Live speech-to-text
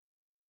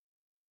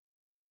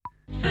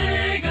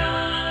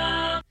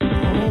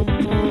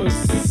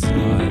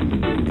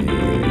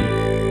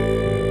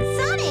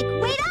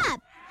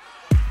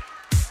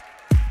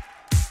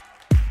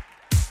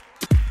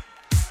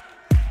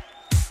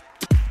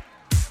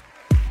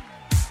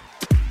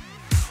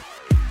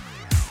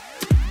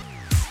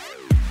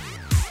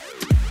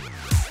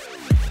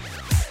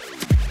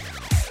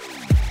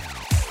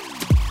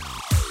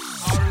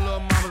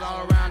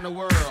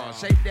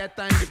Shake that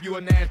thing if you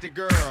a nasty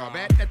girl.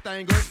 Back that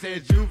thing up,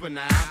 says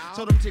juvenile.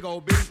 So them tick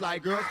old bitches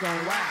like girls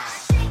gone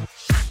wild.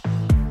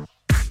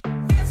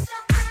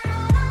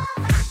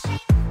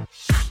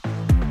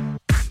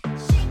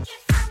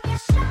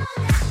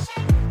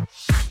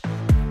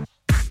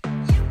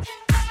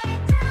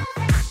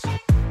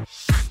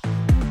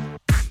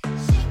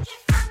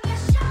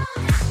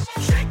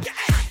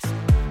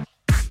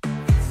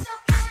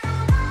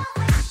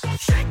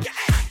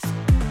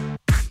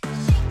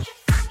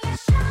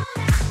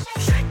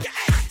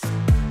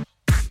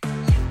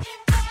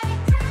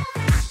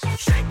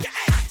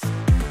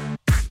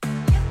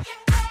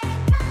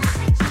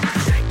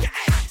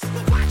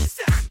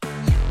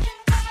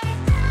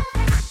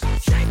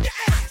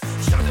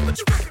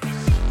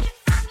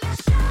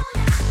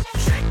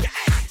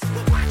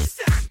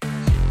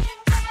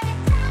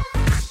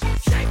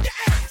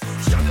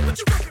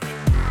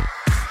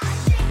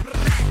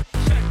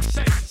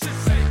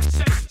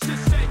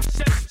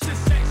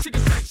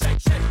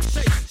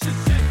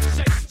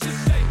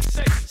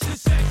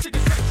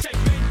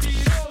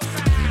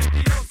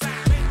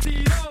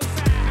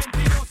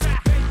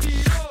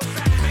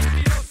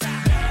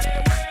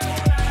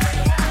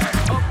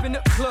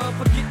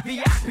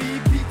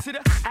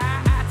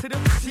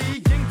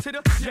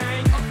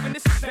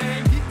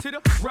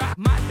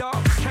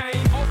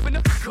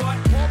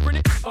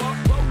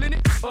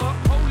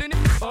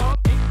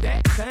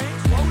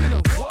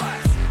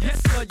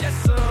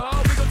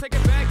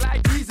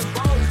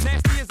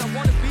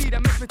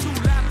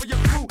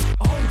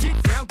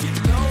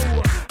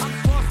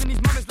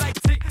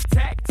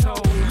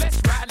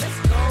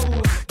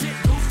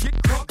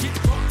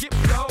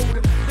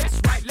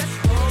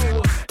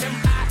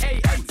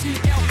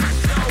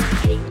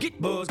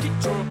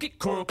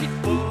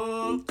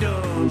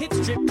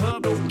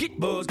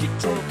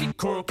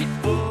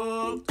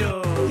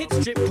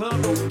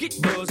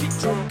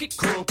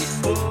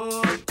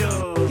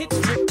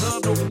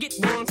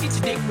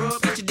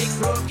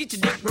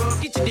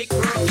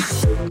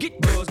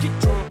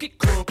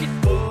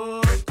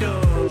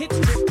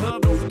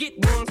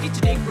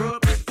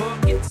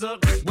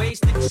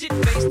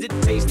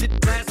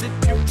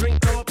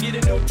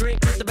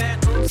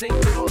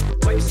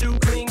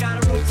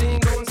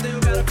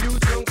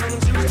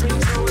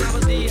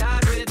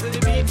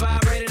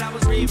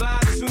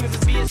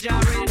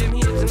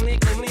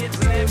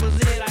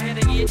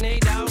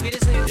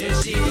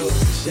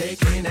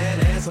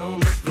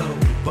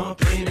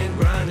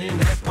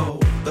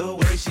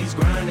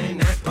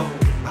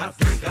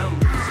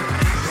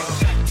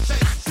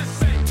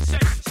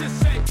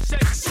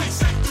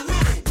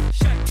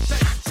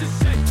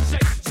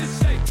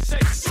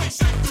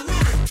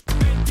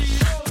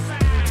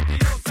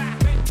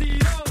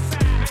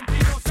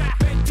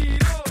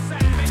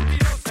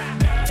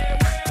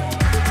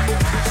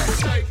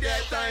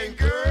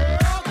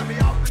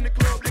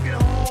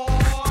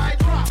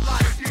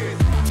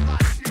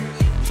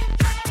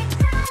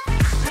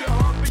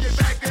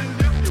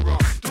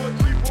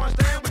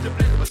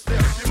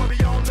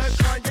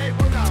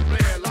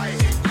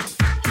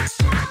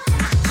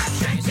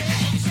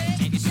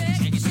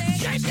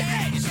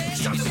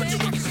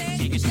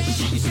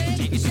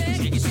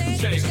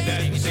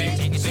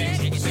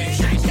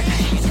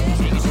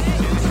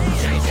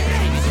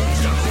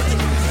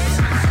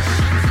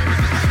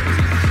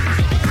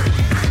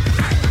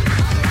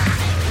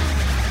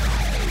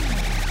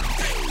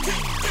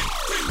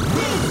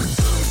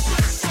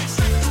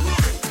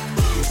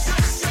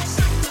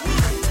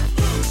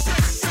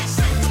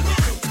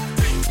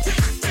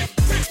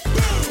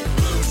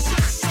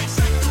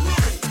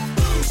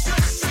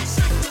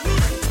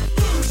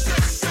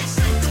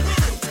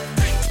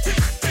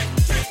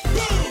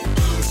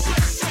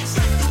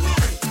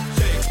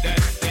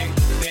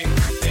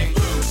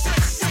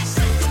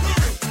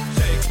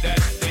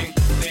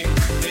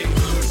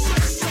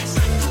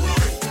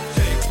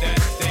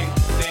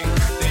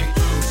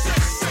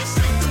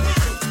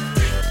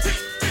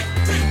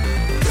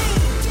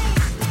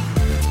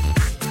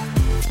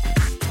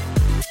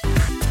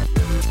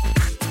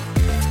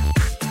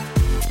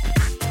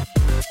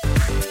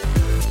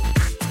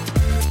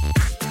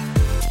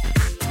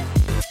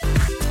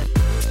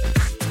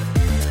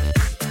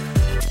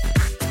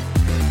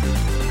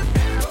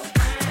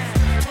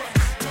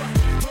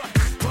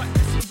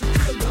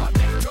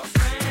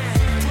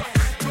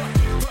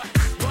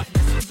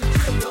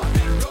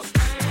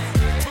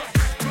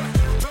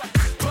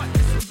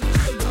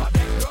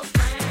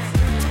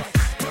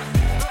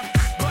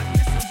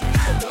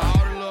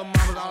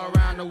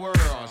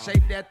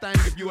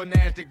 A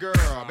nasty girl,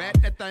 back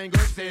that thing up,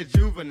 says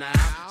juvenile.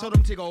 So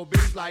them tick old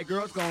bitches like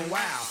girls gone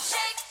wild.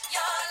 Shake your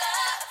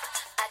love,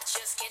 I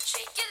just can't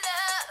shake your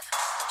love.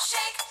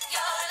 Shake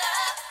your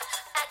love,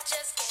 I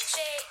just can't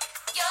shake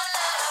your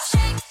love.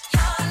 Shake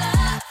your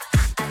love,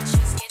 I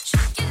just can't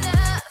shake your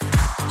love.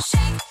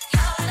 Shake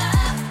your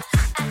love,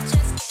 I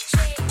just can't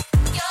shake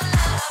your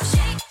love.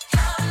 Shake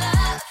your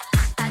love,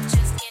 I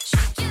just can't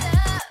shake your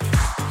love.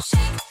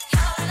 Shake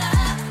your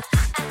love,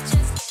 I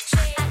just can't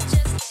shake, I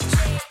just can't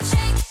shake.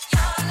 Shake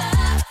your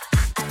love,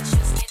 I just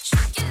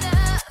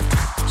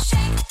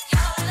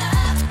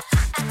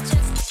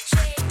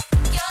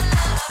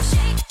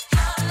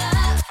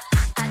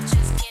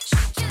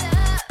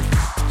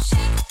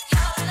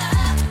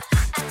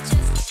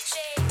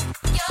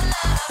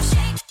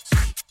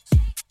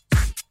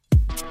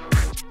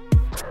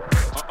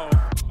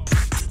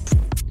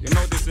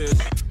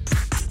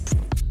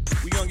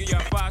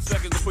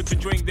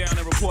drink down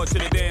and report to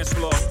the dance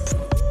floor.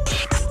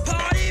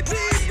 Party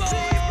people!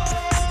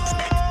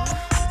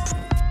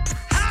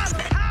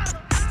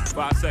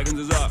 5 seconds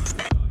is up.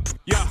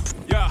 Yeah.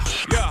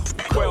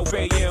 12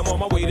 a.m. on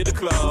my way to the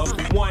club.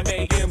 1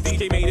 a.m.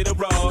 DJ made it a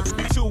rub.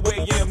 2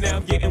 a.m. now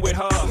I'm getting with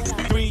her.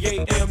 3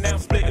 a.m. now I'm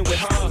splitting with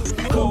her.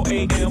 4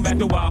 a.m. at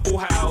the Waffle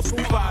House.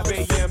 5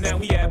 a.m. now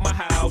we at my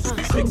house.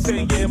 6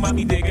 a.m. I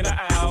be digging her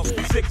out.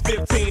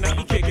 6:15 I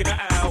be kicking her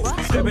out.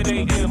 7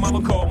 a.m. I'ma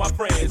call my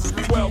friends.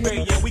 12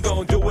 a.m. we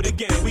gon' do it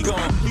again.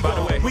 By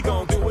the way, we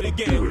gon' do it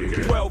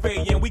again. 12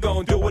 a.m. we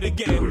gon' do it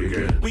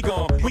again. We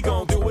gon'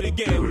 do it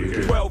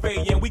again. 12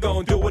 a.m. we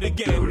gon' do it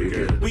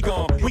again. We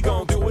gon'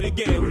 do it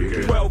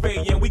again. 12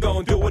 a.m. we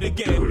gon' do it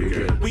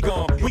again. We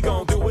gon'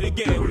 do it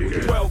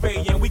again. 12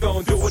 a.m. we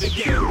gon' do it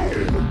again.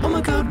 Oh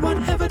my God, what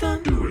have I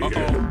done?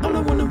 All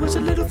I wanted was a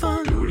little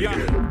fun. Yeah.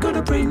 Got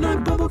a brain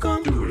like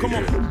bubblegum. Come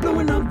on.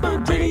 Blowing up my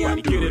cranium.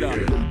 Get it up.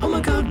 Oh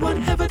my God, what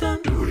have I done?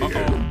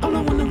 All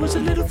I wanted was a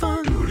little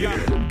fun. Yeah.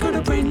 Got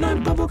a brain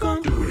like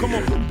bubblegum. Come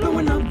on.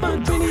 Blowing up my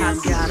cranium. I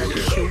got a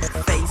cute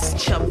face,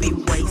 chubby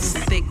waist,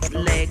 thick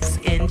legs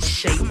in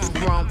shape,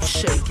 rump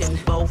shaking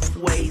both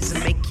ways,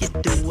 make you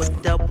do a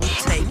double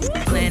take.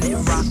 Planet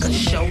rocker,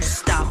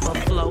 showstopper,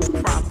 flow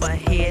proper,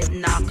 head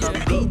knocker,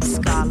 beat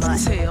scholar,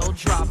 tail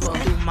dropper.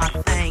 Do my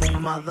thing,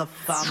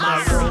 motherfucker.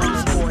 My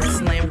Rolls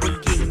Royce,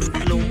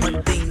 Lamborghini, blue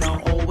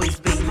Medina, always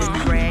beaming,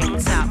 rag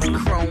top,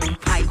 chrome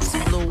pipes,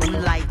 blue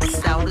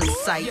lights out of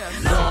sight.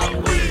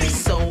 Long way,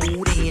 sold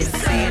in,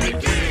 say it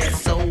again,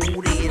 sold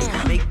in.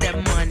 Make that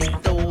money,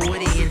 throw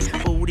it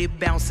in, booty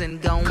bouncing,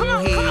 go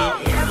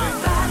ahead.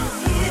 Everybody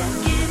here,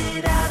 get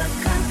it out of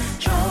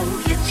control.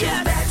 Get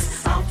your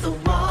backs off the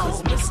wall.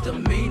 'Cause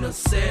misdemeanor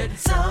said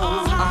so.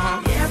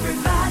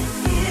 Everybody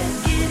here,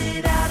 get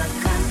it out of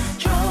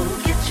control.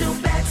 Get your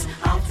backs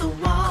off the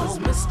wall. 'Cause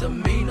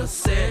misdemeanor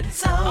said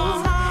so.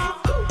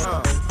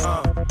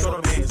 Throw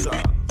them hands up.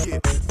 Yeah.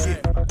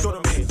 Throw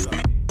them hands up.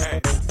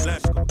 Hey,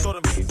 let's go. Throw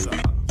them hands up.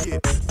 Yeah.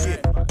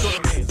 Throw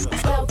them hands up.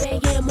 12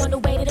 a.m. on the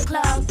way to the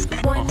club.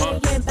 1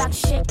 a.m. about to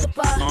shake the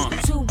butt.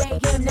 2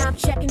 a.m. now I'm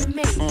checking the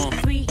mix.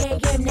 3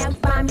 a.m. now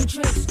buy me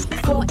drinks.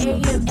 4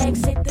 a.m.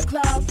 exit the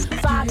club.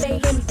 5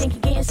 a.m. you think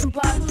you're getting some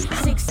butt.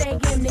 6 a.m.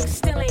 nigga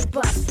still ain't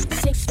bust.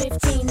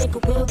 6:15 nigga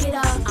will get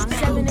up.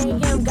 7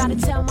 a.m. gotta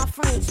tell my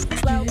friends.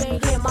 12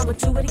 a.m. I'ma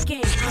do it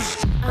again.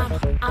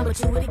 I'ma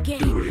do it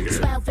again.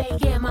 12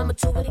 a.m. I'ma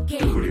do it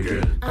again.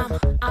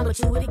 I'ma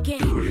do it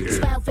again.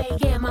 12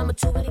 a.m. I'ma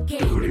do it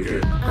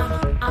again.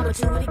 I'ma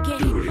do it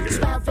again.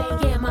 12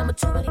 a.m. I'ma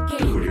do it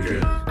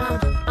again.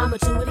 I'ma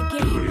do it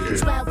again.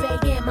 12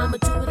 a.m. I'ma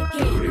do it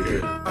again.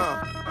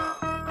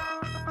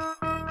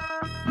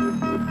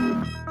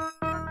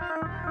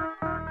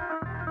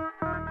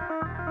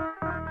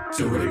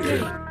 Do it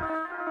again.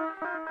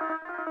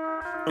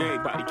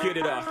 Everybody get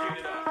it up.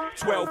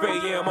 12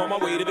 a.m. on my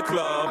way to the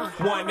club.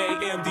 1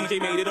 a.m. DJ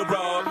made it a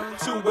rub.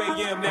 2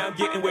 a.m. now I'm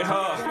getting with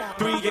her.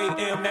 3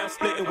 a.m. now I'm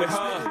splitting with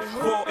her.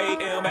 4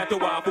 a.m. at the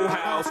Waffle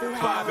House.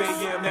 5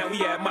 a.m. now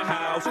we at my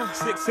house.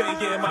 6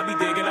 a.m. I be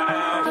digging her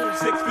out.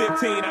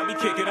 6:15 I be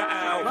kicking her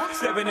out.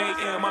 7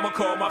 a.m. I'ma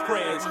call my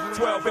friends.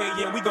 12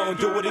 a.m. we gon'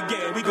 do it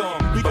again. We gon'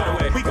 do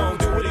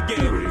it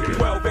again.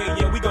 12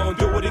 a.m. we gon'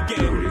 do it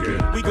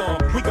again. We gon'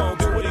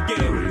 do it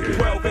again.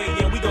 12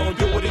 a.m. we gon'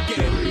 do it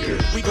again.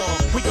 We gon'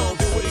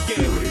 do it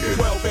again.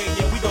 12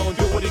 a.m. we gon'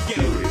 do it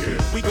again.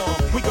 We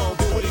gon'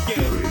 do it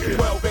again.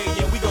 12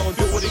 a.m. we gon'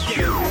 do it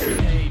again.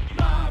 Shake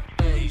my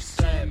bass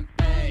and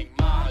bang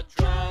my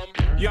drum.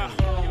 Yeah.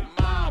 Roll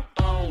my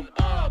bone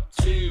up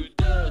to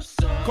the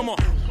sun. Come on.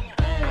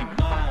 Bang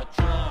my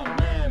drum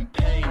and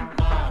paint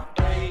my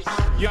face.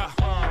 Yeah.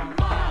 From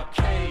my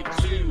cave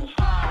to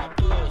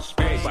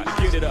hyperspace.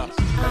 Everybody get it up.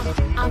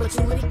 I'ma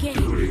do it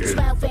again.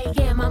 12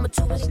 a.m. I'ma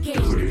do it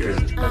again.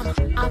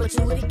 I'ma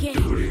do it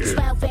again.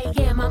 12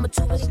 a.m. I'ma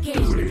do it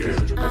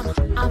again.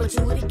 I'ma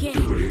do it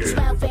again.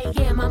 12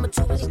 a.m. I'ma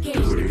do it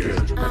again.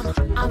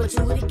 I'ma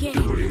do it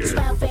again.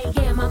 12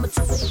 a.m. I'ma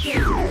do it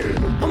again.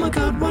 Oh my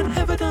God, what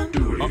have I done?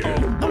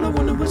 All I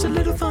wanted was a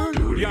little fun.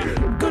 Yeah.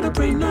 Got a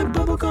brain like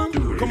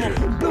bubblegum. Come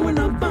on. Blowing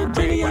up my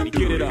cranium. Everybody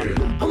get it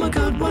up. Oh my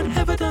God, what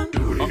have I done?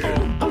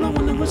 All I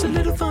wanted was a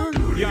little fun.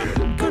 Yeah.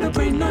 Got a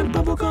brain like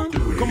bubblegum.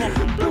 Come on.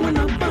 Blowing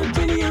up my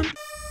cranium.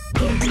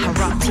 I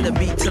rock to the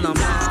beat till I'm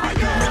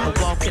I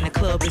walk in the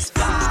club, it's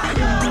fire.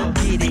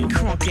 Get it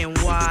crunk and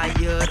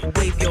wired.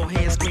 Wave your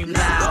hands, scream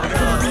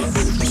louder. If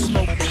you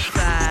smoke, then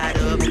fired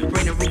up.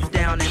 Bring the roof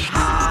down and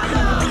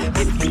holler.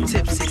 If you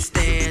tipsy,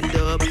 stand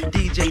up.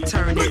 DJ,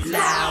 turn it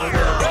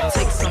louder.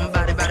 Take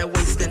somebody by the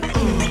waist and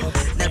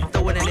now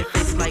throw it in their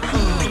face like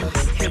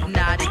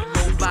hypnotic,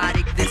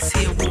 robotic. This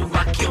here will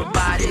rock your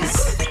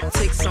bodies.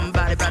 Take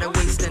somebody by the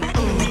waist and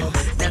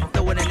now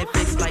throw it in their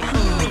face like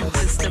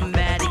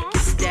systematic,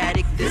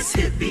 ecstatic. This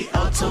hit be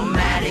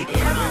automatic.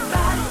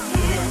 Everybody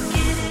here,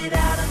 get it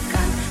out of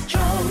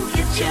control.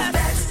 Get your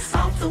backs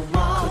off the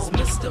wall. 'Cause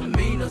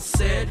misdemeanor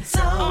said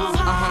so.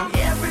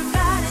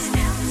 Everybody,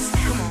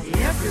 come on,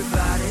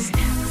 everybody,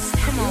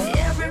 come on,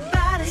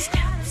 everybody,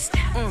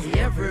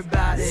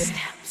 everybody.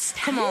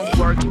 Come on,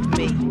 work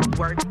me,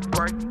 work me,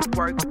 work me,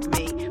 work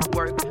me,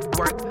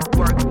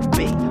 work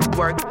me,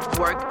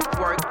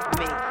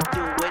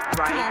 do it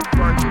right.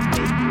 Work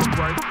me,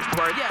 work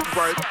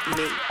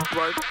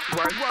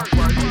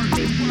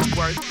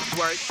me,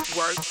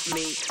 work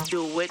me,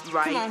 do it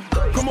right.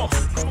 Come on.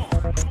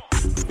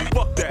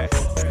 Fuck that.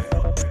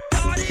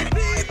 Party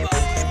people.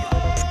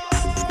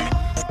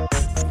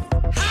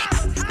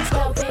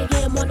 12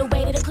 a.m. on the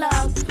way to the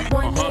club.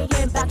 1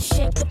 a.m. about to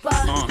shake the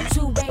bar.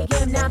 2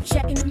 a.m. now I'm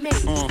checking the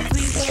mix. 3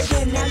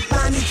 a.m. now I'm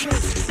buying me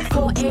drinks.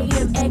 4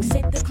 a.m.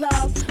 exit the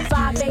club.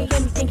 5 a.m.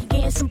 you think you're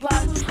getting some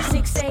butt.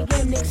 6 a.m.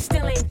 nigga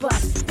still ain't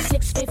bust.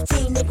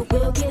 6:15 nigga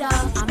will get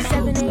up.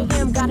 7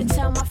 a.m. gotta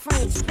tell my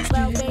friends.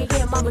 12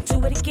 a.m. I'ma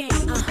do it again.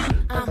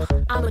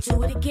 I'ma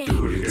do it again.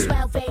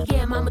 12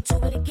 a.m. I'ma do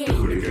it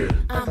again.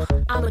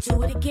 I'ma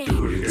do it again.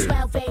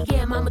 12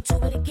 a.m. I'ma do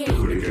it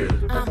again.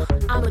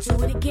 I'ma do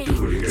it again.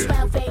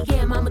 12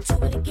 a.m. I'ma do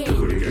it again.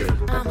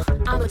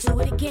 I'ma do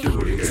it again.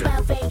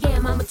 12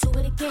 a.m. I'ma do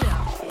it again.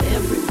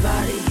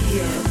 Everybody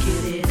here,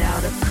 get it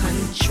out of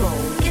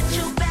control. Get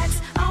your backs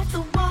off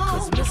the wall.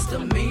 'Cause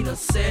misdemeanor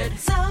said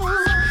So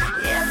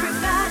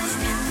everybody,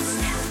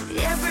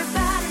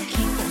 everybody,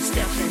 keep on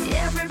stepping.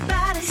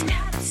 everybody,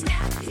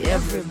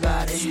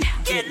 Everybody,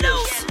 get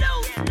loose.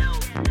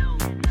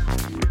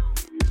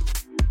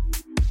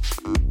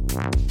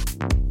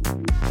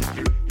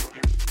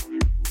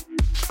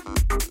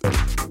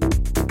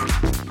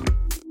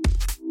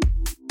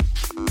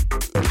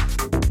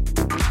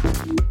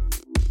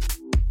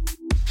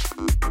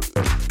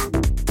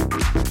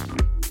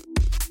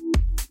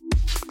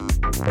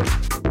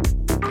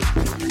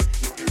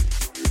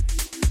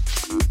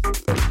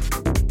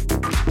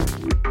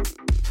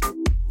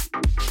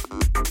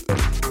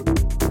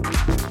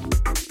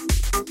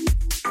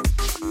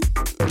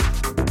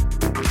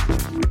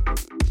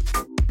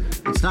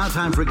 It's now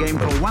time for a game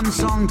called One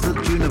Song to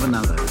the Tune of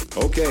Another.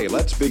 Okay,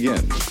 let's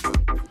begin.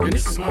 And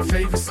this is my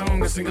favorite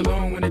song. I sing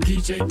along when the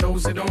DJ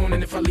throws it on.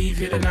 And if I leave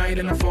here tonight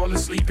and I fall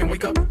asleep and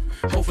wake up,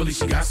 hopefully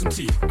she got some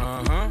teeth.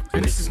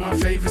 And this is my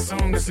favorite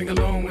song. I sing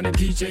along when the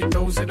DJ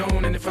throws it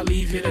on. And if I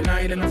leave here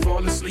tonight and I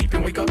fall asleep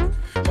and wake up,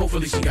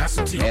 hopefully she got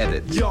some teeth.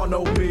 Edit. Y'all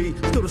know me,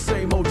 still the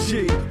same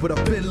OG, but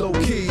I've been low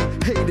key.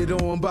 Hated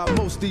on by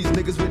most these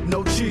niggas with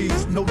no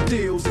cheese, no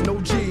deals, no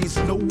G's,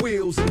 no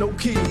wheels, no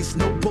keys,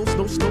 no boats,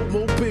 no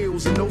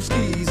snowmobiles, and no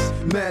skis.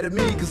 Mad at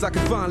me cause I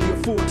can finally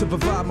afford to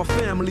provide my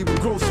family with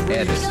groceries.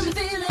 Edit. I'm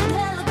feeling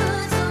hella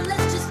good, so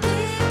let's just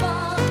keep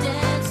on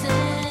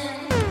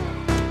dancing.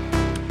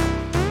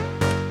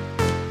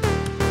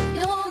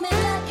 You hold me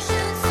like you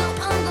should, so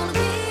I'm gonna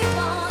keep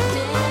on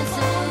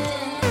dancing.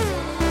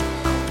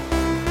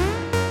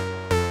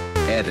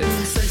 Edit.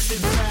 Sexy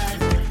bad.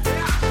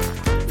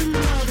 You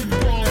know the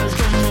boys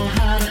don't know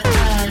how to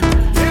act.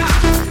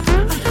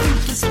 I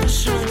think it's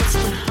special what's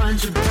behind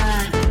your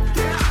back.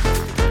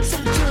 So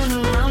turn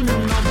around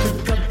and I'll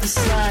pick up the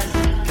slack.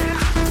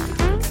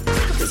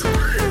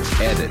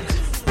 Edit.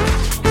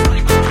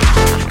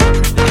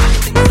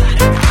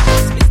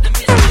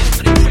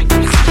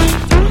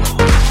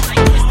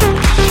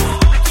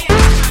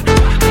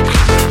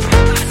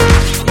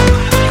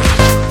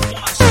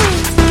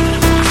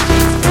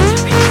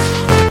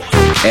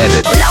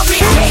 Edit. Love me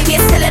or hate me,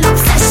 it's still an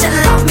obsession.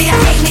 Love me or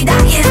hate me,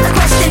 that is the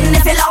question.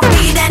 If you love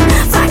me, then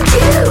thank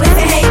you. If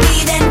you hate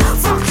me, then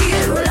fuck you.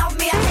 Love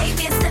me or hate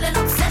me, it's still an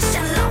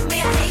obsession. Love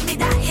me or hate me,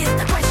 that is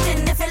the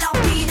question. If you love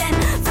me, then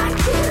thank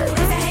you.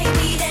 If you hate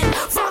me, then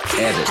fuck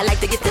you. Edit. I like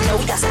to get to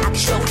know ya so I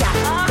can show ya.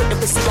 Put the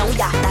pussy on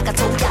ya, like I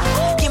told ya.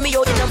 Give me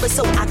all your numbers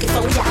so I can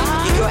phone ya.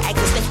 Your girl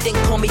acting sniff, then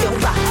call me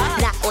over.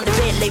 Not on the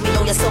bed, lay me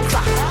on your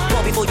sofa.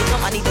 More before you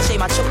come, I need to shave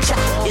my choke cha.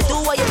 You do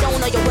or you don't,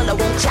 or you will or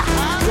won't cha.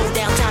 Go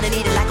downtown and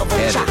eat it like a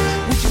vulture.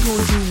 What you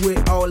gonna do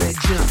with all that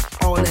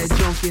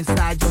junk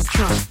inside your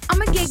trunk?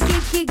 I'ma get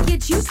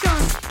you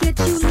drunk. Get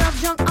you love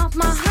drunk off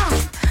my hump.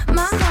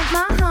 My hump,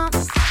 my hump.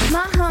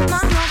 My hump, my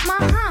hump, my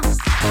hump.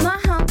 My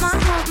hump, my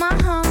hump, my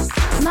hump.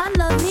 My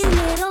lovely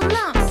little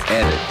lumps.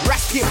 Edit.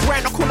 Rats get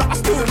grand, I call it a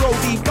still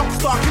roadie. Don't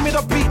start, give me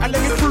the beat, I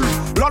let it through.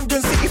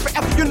 London City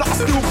forever, you know I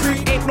still free.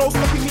 Ain't no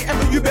stopping me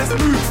ever, you best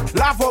move.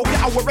 Live out,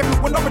 get our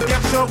everyone on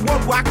redemption.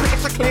 Worldwide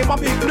critics acclaim my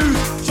big news.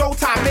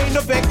 Showtime, main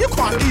event, you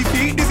can't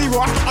defeat. Dizzy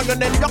Ross on your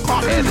name, you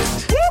can't Edit.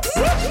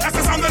 That's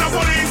the sound of the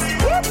police.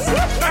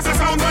 That's the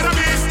sound of the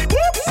beast.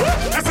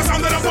 That's the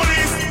sound of the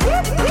police.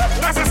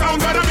 That's the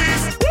sound of the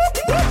beast.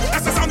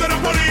 That's the sound of the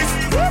police.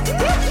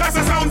 That's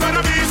the sound of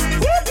the beast.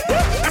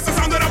 That's the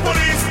sound of the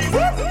police.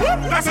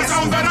 That's the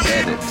sound of the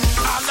beast. Edit.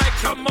 I like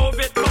to move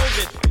it, move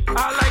it. I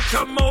like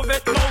to move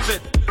it, move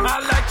it. I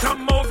like to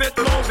move it,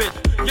 move it.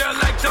 You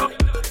like to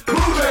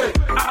move it.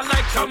 I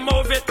like to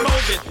move it,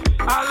 move it.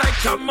 I like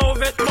to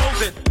move it,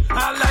 move it.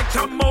 I like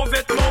to move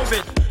it, move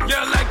it. You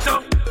like to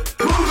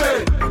move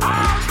it.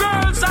 All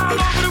girls all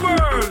over the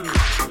world.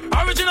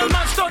 Original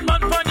man, stunt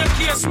man, pon your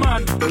case,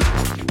 man.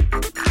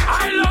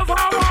 I love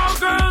how all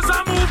girls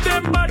are move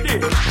them body.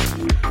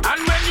 And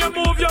when you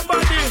move your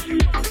body,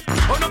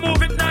 wanna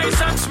move it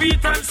nice and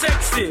sweet and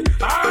sexy.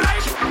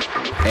 Alright?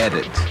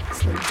 Edit.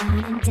 Slow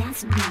down and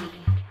dance with me.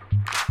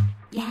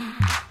 Yeah.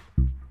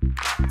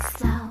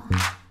 Slow.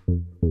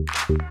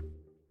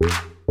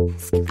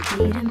 Skip the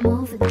beat and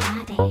move with the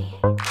body.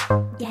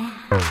 Yeah.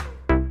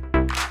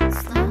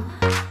 Slow.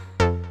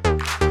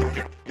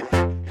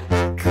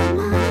 Come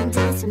on,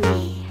 dance with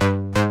me.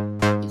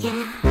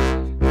 Yeah.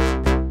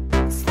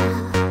 Slow.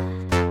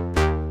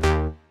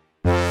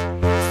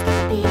 Skip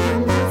the beat and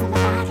move with the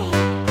body.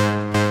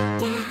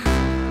 Yeah.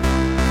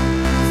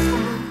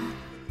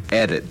 Slow.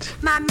 Edit.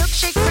 My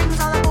milkshake brings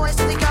all the boys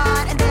to the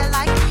yard, and they're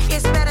like,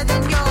 it's better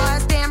than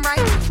yours. Damn right,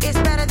 it's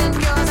better than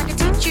yours. I can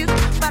teach you,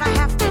 but I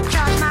have to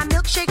charge. My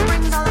milkshake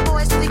brings all the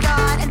boys to the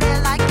yard, and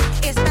they're like,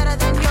 it's better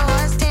than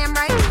yours. Damn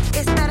right,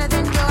 it's better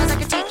than yours. I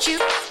can teach you,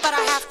 but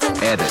I have to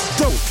Edit.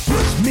 Don't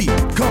push me,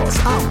 cause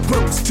I'm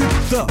close to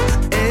the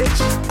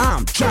edge.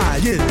 I'm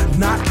trying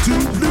not to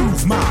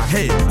lose my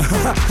head.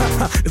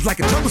 It's like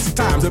a jungle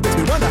sometimes, it makes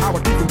me wonder how I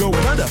keep from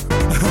going under.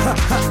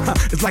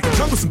 It's like a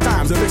jungle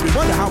sometimes, it makes me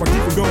wonder how I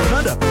keep from going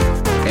under.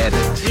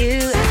 Edit.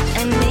 You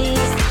and me,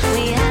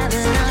 we have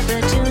an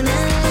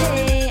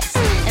opportunity,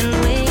 and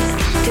we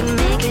could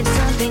make it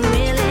something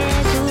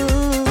really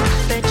cool.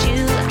 But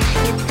you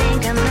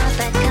think I'm not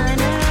that kind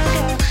of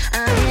girl.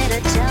 I'm here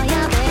to tell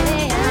you,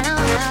 baby, I know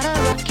how to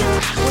rock your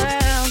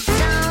world.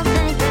 Don't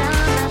think that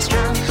I'm not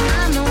strong.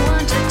 I'm the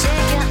one to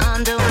take you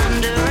under.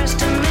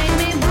 Underestimate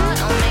me, boy,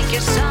 I'll make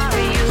you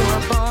sorry you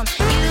were born.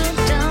 You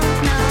don't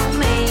know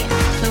me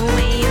the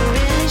way you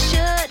really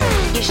should.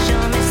 You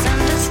sure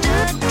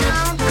misunderstood.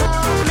 Don't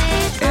call me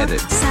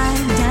Edit.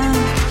 Upside down,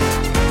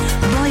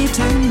 boy, you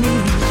turn me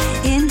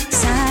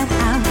inside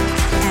out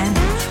and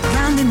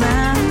round and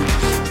round.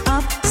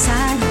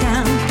 Upside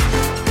down,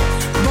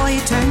 boy,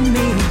 you turn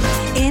me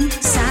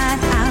inside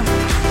out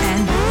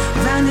and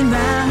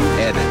round.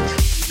 Edit.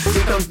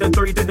 Here comes the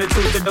 3 to the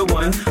 2 to the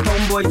 1.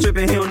 Homeboy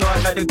tripping, he don't know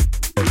I got the.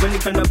 When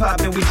it come to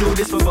poppin', we do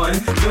this for fun.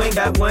 You ain't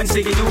got one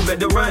ticket, you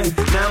better run.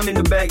 Now I'm in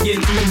the back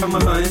getting through from my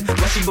hun.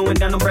 While she going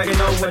down, I'm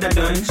bragging on what I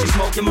done. She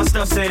smoking my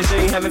stuff, saying she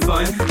ain't having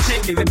fun.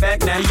 Shit, give it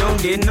back, now you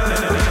don't get none.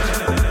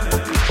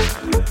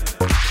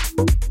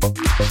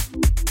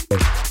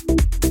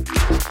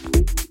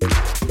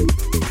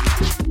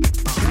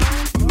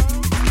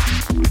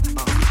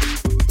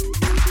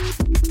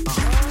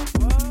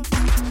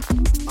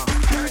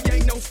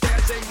 Ain't no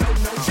stats, ain't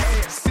no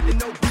jazz. Sitting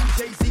no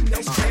BJZ, no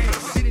jazz.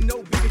 Sitting no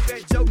Big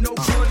Fat Joe, no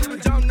fun. Little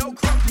John, no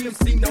crump,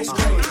 DMC, no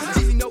fun.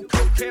 Jeezy, no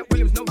coke, Cat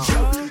Williams, no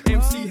joke.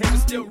 MC Hammer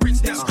still rich,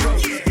 that's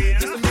broke.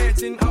 Just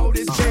imagine all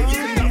this baby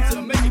enough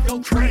to make it go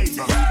crazy.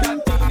 That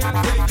thing I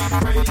take it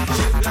crazy.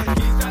 Like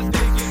he's not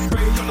taking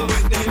crazy.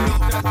 When they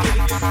make that thing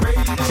get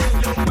crazy.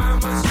 Your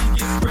mama, she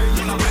gets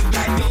crazy. Like he's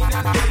not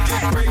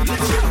taking crazy.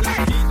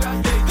 Like he's not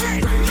taking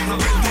crazy. When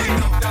they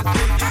make that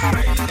thing get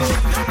crazy. Your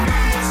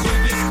mama, she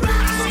gets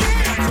crazy.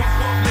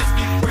 Let's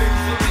get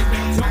crazy.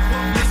 Jump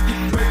up, let's get crazy. Jump up, let's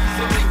get crazy.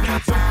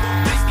 Jump up,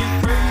 let's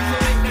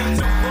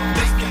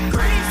get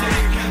crazy.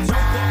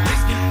 Jump up,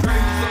 let's get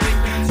crazy.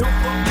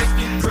 Jump up, let's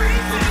get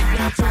crazy.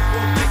 Jump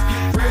up, let's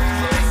get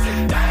crazy.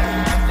 Damn,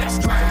 that's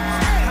crazy.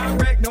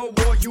 Iraq, no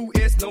war,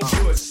 US, no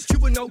Bush.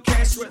 Cuba, no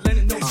Castro,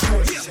 Atlanta, no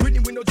Bush. Whitney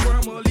with no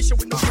drama, Alicia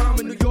with no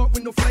drama, New York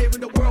with no flavor,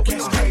 the world with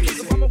no flavor.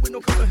 Obama with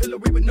no color,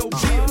 Hillary with no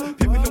bill.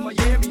 Pippin on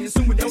Miami and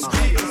soon with no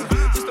skills.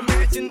 Just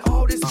imagine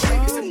all this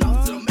baby's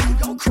enough to make it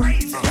go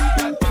crazy.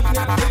 That thing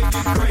I take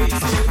it crazy.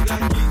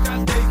 Like he's not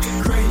taking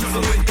crazy.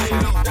 When they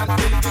know that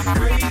they get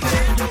crazy.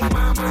 Your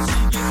mama,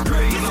 she gets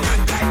crazy.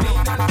 Like he's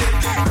not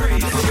taking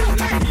crazy.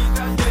 Like he's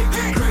not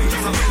taking crazy.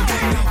 When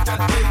they know that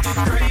they get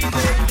crazy.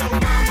 Your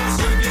mama,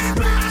 she gets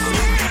crazy.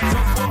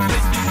 Jump up,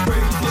 let's get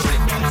crazy.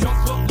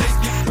 Jump up, let's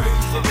get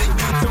crazy.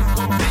 Jump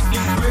up, let's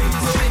get crazy.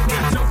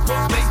 Jump up,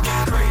 let's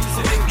get crazy.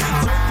 Jump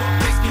up,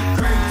 let's get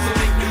crazy.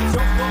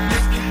 Jump up,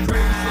 let's get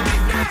crazy.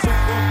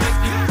 Jump up, let's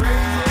get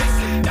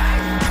crazy.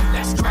 Damn,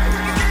 that's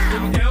crazy.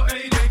 In LA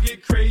they get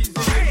crazy.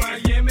 In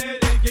Miami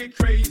they get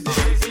crazy.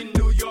 In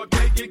New York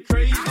they get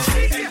crazy.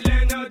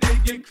 Atlanta they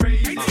get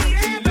crazy. In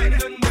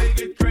London they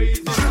get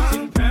crazy.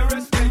 In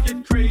Paris they get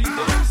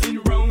crazy. In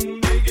Rome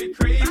they get crazy.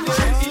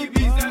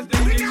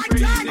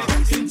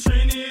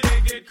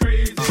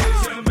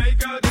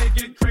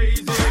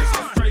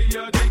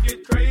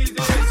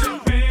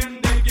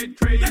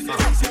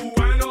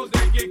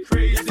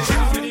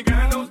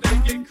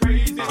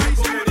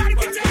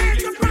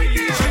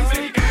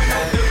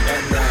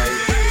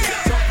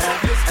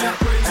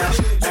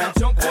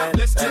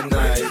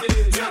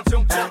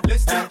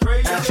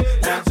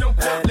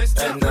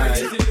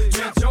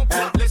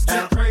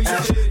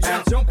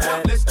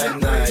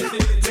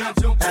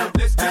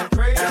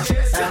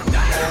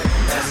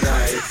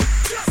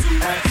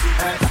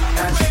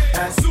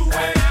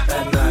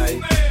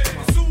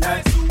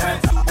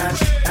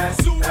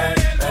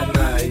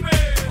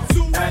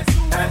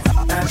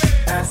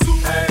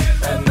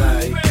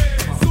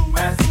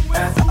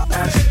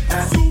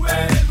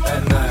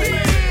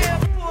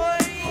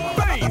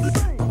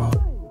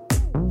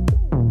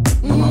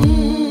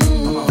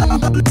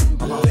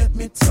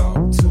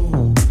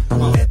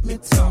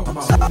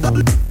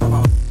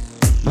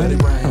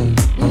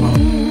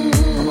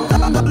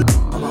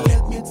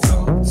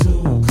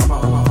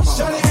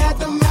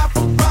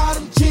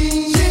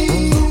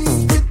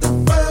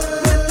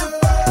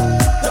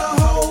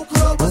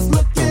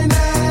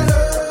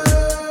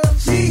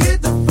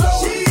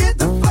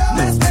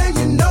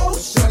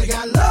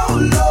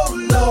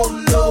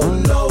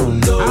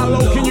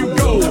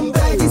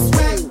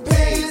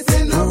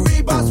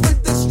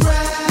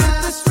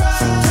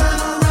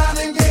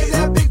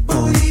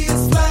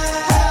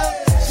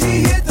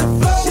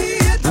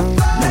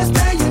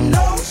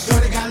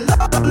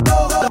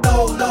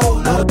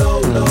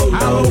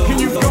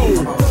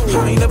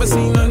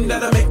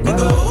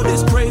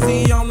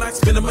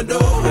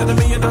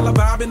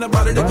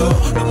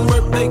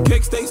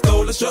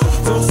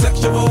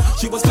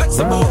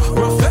 flexible,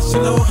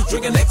 professional,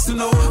 drinking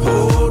Xanol.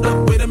 Hold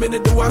up, wait a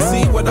minute, do I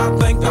see what I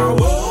think I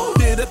will?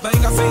 Did a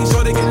thing I seen,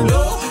 sure they get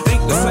low.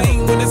 Ain't the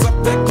same when it's up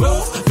that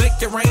close. Make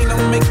it rain,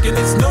 I'm making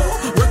it snow.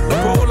 Work the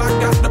pole, I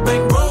got the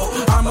bankroll.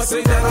 I'ma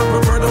say that I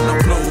prefer them no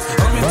clothes.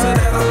 I'm into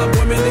that, I love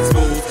women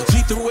exposed. She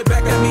threw it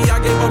back at me, I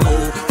gave her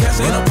more.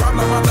 Cash ain't a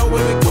problem, I know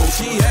where it goes.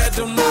 She had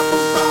them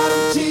apple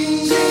bottom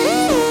jeans.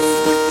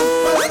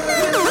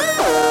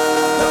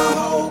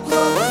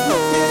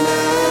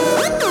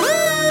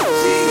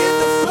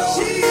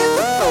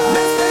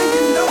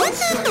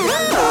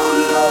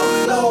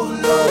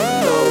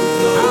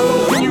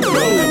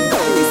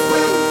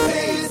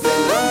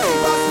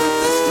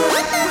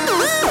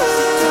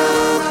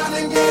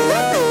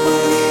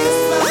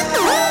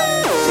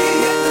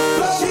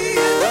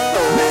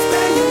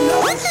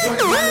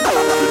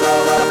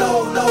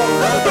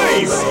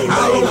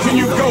 How low can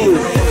you go?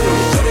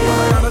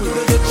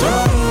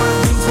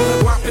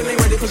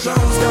 Jones,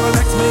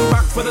 Cadillac,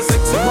 Maybach for the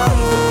sexy grown.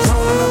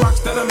 Patron on the rocks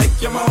that'll make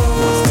you moan.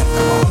 One step,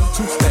 come on,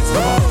 two steps,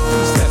 come on,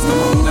 three steps,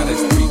 come on. Now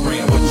that's 3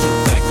 grand, what you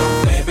think? I'm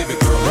bad, baby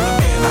girl, and a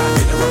man, I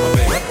hit the rubber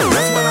band.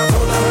 That's when I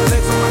told her her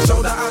legs on my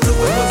shoulder. I knew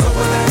it was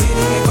over, that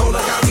Henny and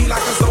Cola got me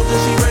like a soldier.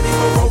 She ready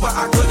for Rover,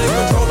 I couldn't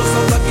control her. So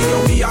lucky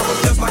on me, I was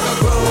just like a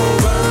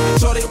Clover.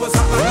 Shorty was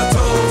hot like a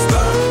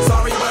toaster.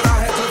 Sorry, but I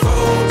had to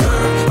fold her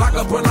like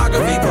a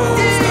pornography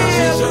poster.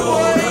 She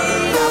showed her.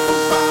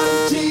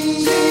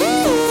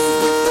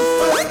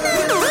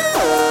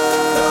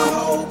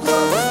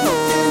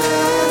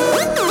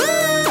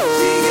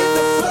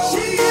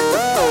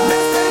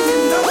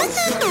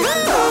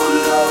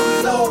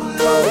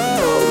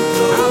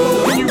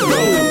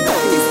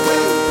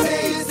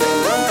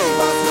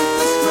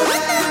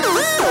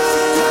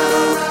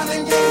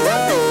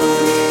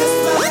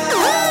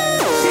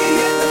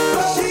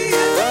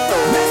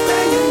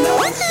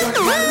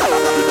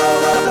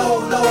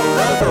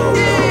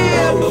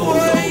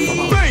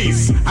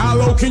 How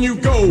low can you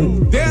go?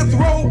 Death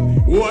row?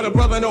 What a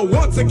brother know.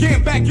 Once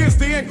again, back is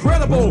the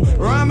incredible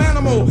rhyme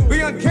animal,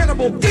 the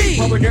uncannibal D.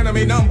 Public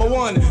enemy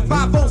 #1.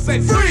 5-0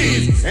 said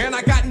freeze, and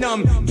I got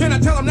numb. Can I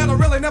tell them that I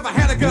really never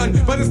had a gun?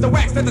 But it's the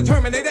wax that the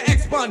Terminator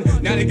X spun.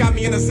 Now they got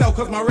me in a cell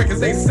cause my records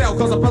they sell.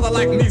 Cause a brother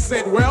like me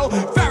said, well,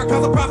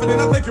 Farrakhan's a prophet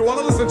and I think you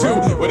wanna listen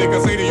to what they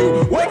can say to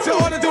you. What you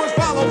ought to do